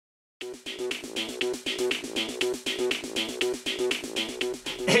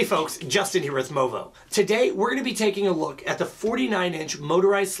Hey folks, Justin here with MOVO. Today we're going to be taking a look at the 49-inch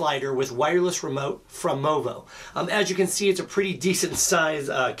motorized slider with wireless remote from MOVO. As you can see, it's a pretty decent size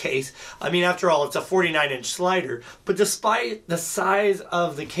case. I mean, after all, it's a 49-inch slider, but despite the size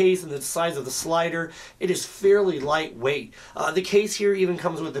of the case and the size of the slider, it is fairly lightweight. The case here even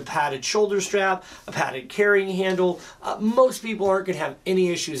comes with a padded shoulder strap, a padded carrying handle. Most people aren't going to have any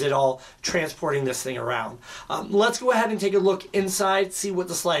issues at all transporting this thing around. Let's go ahead and take a look inside, see what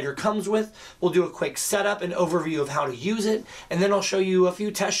the slider comes with. We'll do a quick setup and overview of how to use it, and then I'll show you a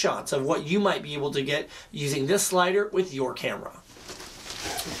few test shots of what you might be able to get using this slider with your camera.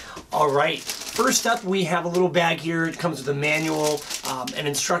 Alright, first up we have a little bag here. It comes with a manual, an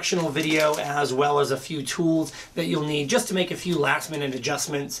instructional video, as well as a few tools that you'll need just to make a few last minute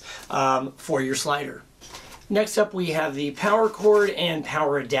adjustments for your slider. Next up we have the power cord and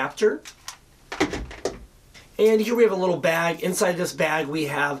power adapter. And here we have a little bag. Inside this bag we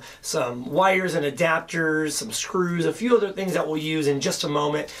have some wires and adapters, some screws, a few other things that we'll use in just a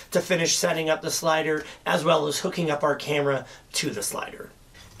moment to finish setting up the slider, as well as hooking up our camera to the slider.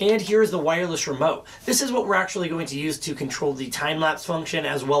 And here's the wireless remote. This is what we're actually going to use to control the time-lapse function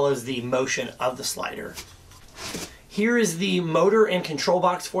as well as the motion of the slider. Here is the motor and control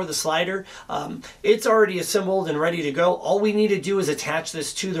box for the slider. It's already assembled and ready to go. All we need to do is attach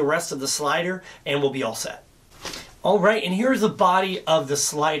this to the rest of the slider and we'll be all set. Alright, and here's the body of the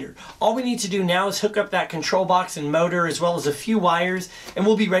slider. All we need to do now is hook up that control box and motor as well as a few wires, and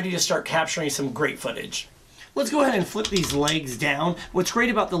we'll be ready to start capturing some great footage. Let's go ahead and flip these legs down. What's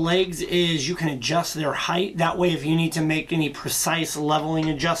great about the legs is you can adjust their height. That way if you need to make any precise leveling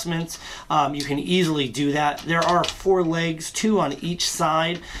adjustments, you can easily do that. There are 4 legs, 2 on each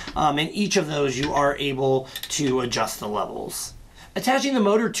side, and each of those you are able to adjust the levels. Attaching the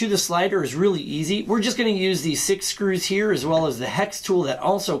motor to the slider is really easy. We're just going to use these 6 screws here as well as the hex tool that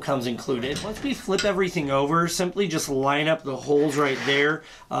also comes included. Once we flip everything over, simply just line up the holes right there.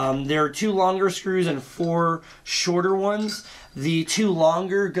 There are 2 longer screws and 4 shorter ones. The 2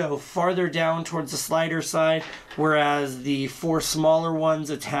 longer go farther down towards the slider side, whereas the 4 smaller ones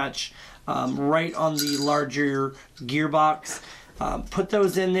attach right on the larger gearbox. Put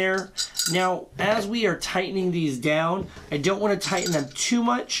those in there. Now, as we are tightening these down, I don't want to tighten them too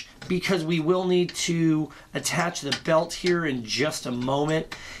much because we will need to attach the belt here in just a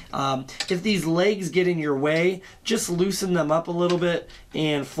moment. If these legs get in your way, just loosen them up a little bit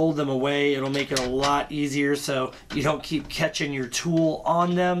and fold them away. It'll make it a lot easier so you don't keep catching your tool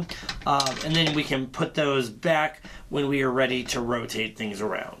on them. And then we can put those back when we are ready to rotate things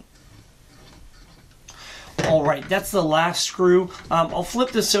around. Alright, that's the last screw. I'll flip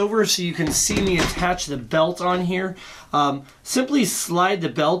this over so you can see me attach the belt on here. Simply slide the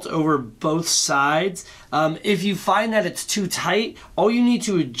belt over both sides. If you find that it's too tight, all you need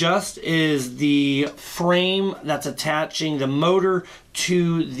to adjust is the frame that's attaching the motor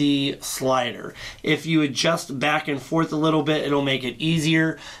to the slider. If you adjust back and forth a little bit, it'll make it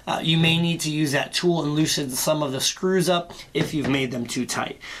easier. You may need to use that tool and loosen some of the screws up if you've made them too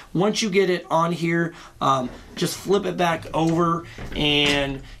tight. Once you get it on here, just flip it back over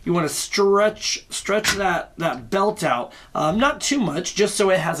and you want to stretch that belt out. Not too much, just so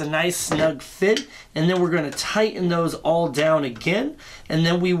it has a nice snug fit, and then we're going to tighten those all down again, and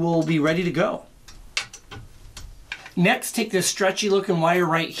then we will be ready to go. Next, take this stretchy looking wire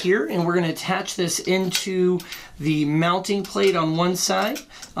right here and we're going to attach this into the mounting plate on one side,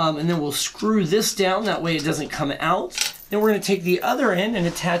 and then we'll screw this down, that way it doesn't come out. Then we're going to take the other end and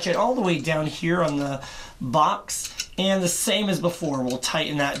attach it all the way down here on the box, and the same as before, we'll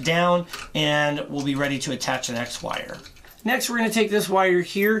tighten that down and we'll be ready to attach the next wire. Next, we're going to take this wire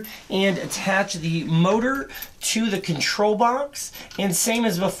here and attach the motor to the control box. And same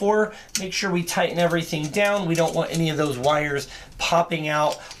as before, make sure we tighten everything down. We don't want any of those wires popping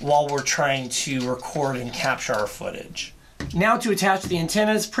out while we're trying to record and capture our footage. Now to attach the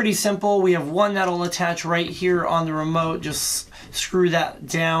antenna, it's pretty simple. We have one that'll attach right here on the remote. Just screw that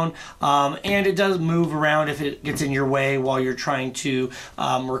down, and it does move around if it gets in your way while you're trying to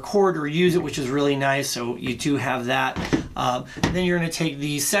record or use it, which is really nice, so you do have that. Then you're going to take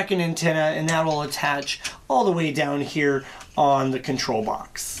the second antenna and that will attach all the way down here on the control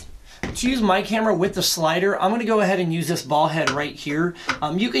box. To use my camera with the slider, I'm going to go ahead and use this ball head right here.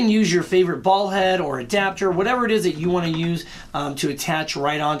 You can use your favorite ball head or adapter, whatever it is that you want to use to attach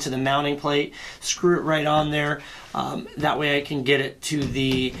right onto the mounting plate. Screw it right on there. That way I can get it to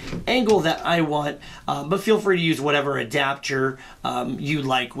the angle that I want, but feel free to use whatever adapter you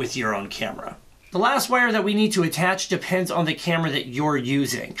like with your own camera. The last wire that we need to attach depends on the camera that you're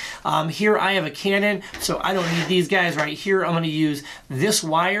using. Here I have a Canon, so I don't need these guys right here. I'm going to use this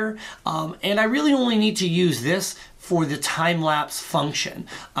wire, and I really only need to use this for the time-lapse function.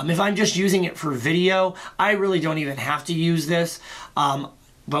 If I'm just using it for video, I really don't even have to use this.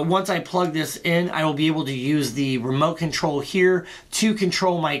 But once I plug this in, I will be able to use the remote control here to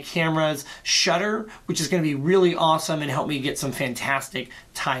control my camera's shutter, which is going to be really awesome and help me get some fantastic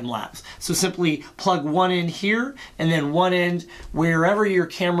time lapse. So simply plug one end here and then one end wherever your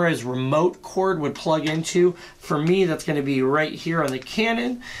camera's remote cord would plug into. For me, that's going to be right here on the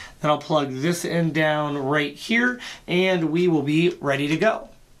Canon. Then I'll plug this end down right here and we will be ready to go.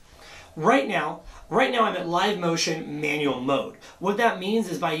 Right now I'm at live motion manual mode. What that means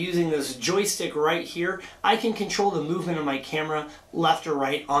is by using this joystick right here, I can control the movement of my camera left or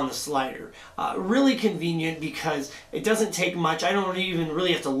right on the slider. Really convenient because it doesn't take much. I don't even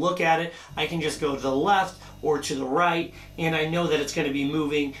really have to look at it. I can just go to the left or to the right, and I know that it's going to be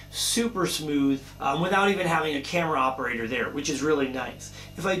moving super smooth without even having a camera operator there, which is really nice.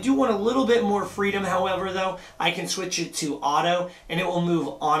 If I do want a little bit more freedom, however, though, I can switch it to auto and it will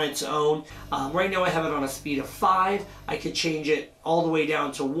move on its own. Right now I have it on a speed of 5. I could change it all the way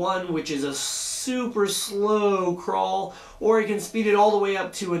down to 1, which is a super slow crawl, or I can speed it all the way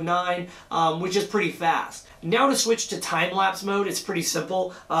up to a 9, which is pretty fast. Now to switch to time-lapse mode, it's pretty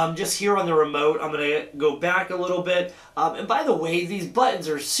simple. Just here on the remote, I'm going to go back a little bit. And by the way, these buttons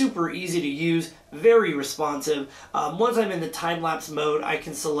are super easy to use, very responsive. Once I'm in the time-lapse mode, I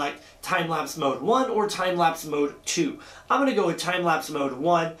can select time-lapse mode 1 or time-lapse mode 2. I'm going to go with time-lapse mode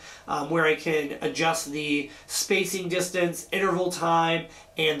 1, where I can adjust the spacing distance, interval time,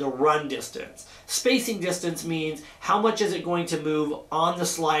 and the run distance. Spacing distance means how much is it going to move on the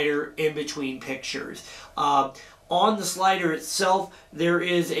slider in between pictures. On the slider itself, there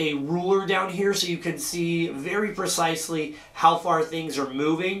is a ruler down here so you can see very precisely how far things are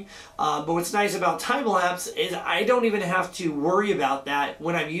moving. But what's nice about time-lapse is I don't even have to worry about that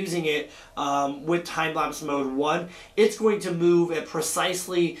when I'm using it with time-lapse mode 1. It's going to move at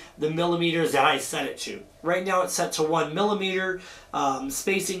precisely the millimeters that I set it to. Right now it's set to 1 millimeter,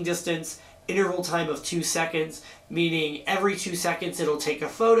 spacing distance, interval time of 2 seconds, meaning every 2 seconds it'll take a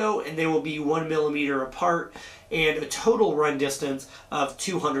photo and they will be 1 millimeter apart, and a total run distance of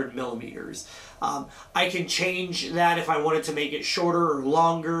 200 millimeters. I can change that if I wanted to make it shorter or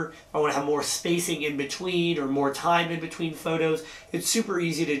longer, if I want to have more spacing in between or more time in between photos. It's super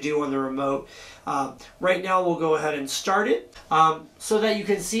easy to do on the remote. Right now we'll go ahead and start it. So that you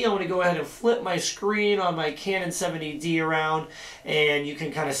can see, I'm going to go ahead and flip my screen on my Canon 70D around, and you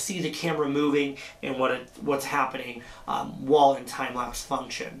can kind of see the camera moving and what's happening while in time-lapse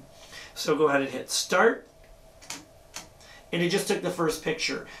function. So go ahead and hit start. And it just took the first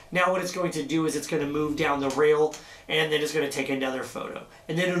picture. Now what it's going to do is it's going to move down the rail, and then it's going to take another photo.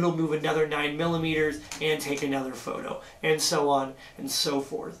 And then it'll move another 9 millimeters and take another photo, and so on and so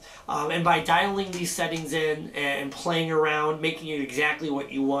forth. And by dialing these settings in and playing around, making it exactly what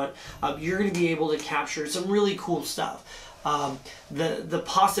you want, you're going to be able to capture some really cool stuff. The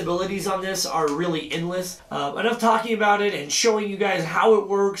possibilities on this are really endless. Enough talking about it and showing you guys how it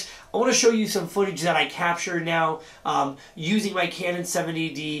works. I want to show you some footage that I captured now using my Canon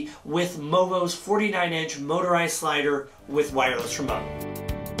 70D with MOVO's 49-inch motorized slider with wireless remote.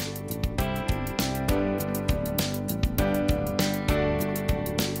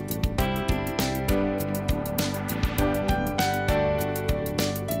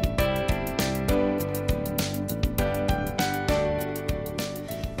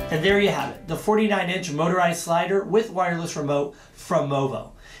 And there you have it, the 49-inch motorized slider with wireless remote from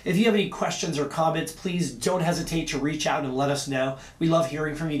MOVO. If you have any questions or comments, please don't hesitate to reach out and let us know. We love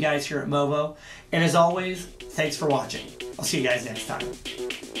hearing from you guys here at MOVO. And as always, thanks for watching. I'll see you guys next time.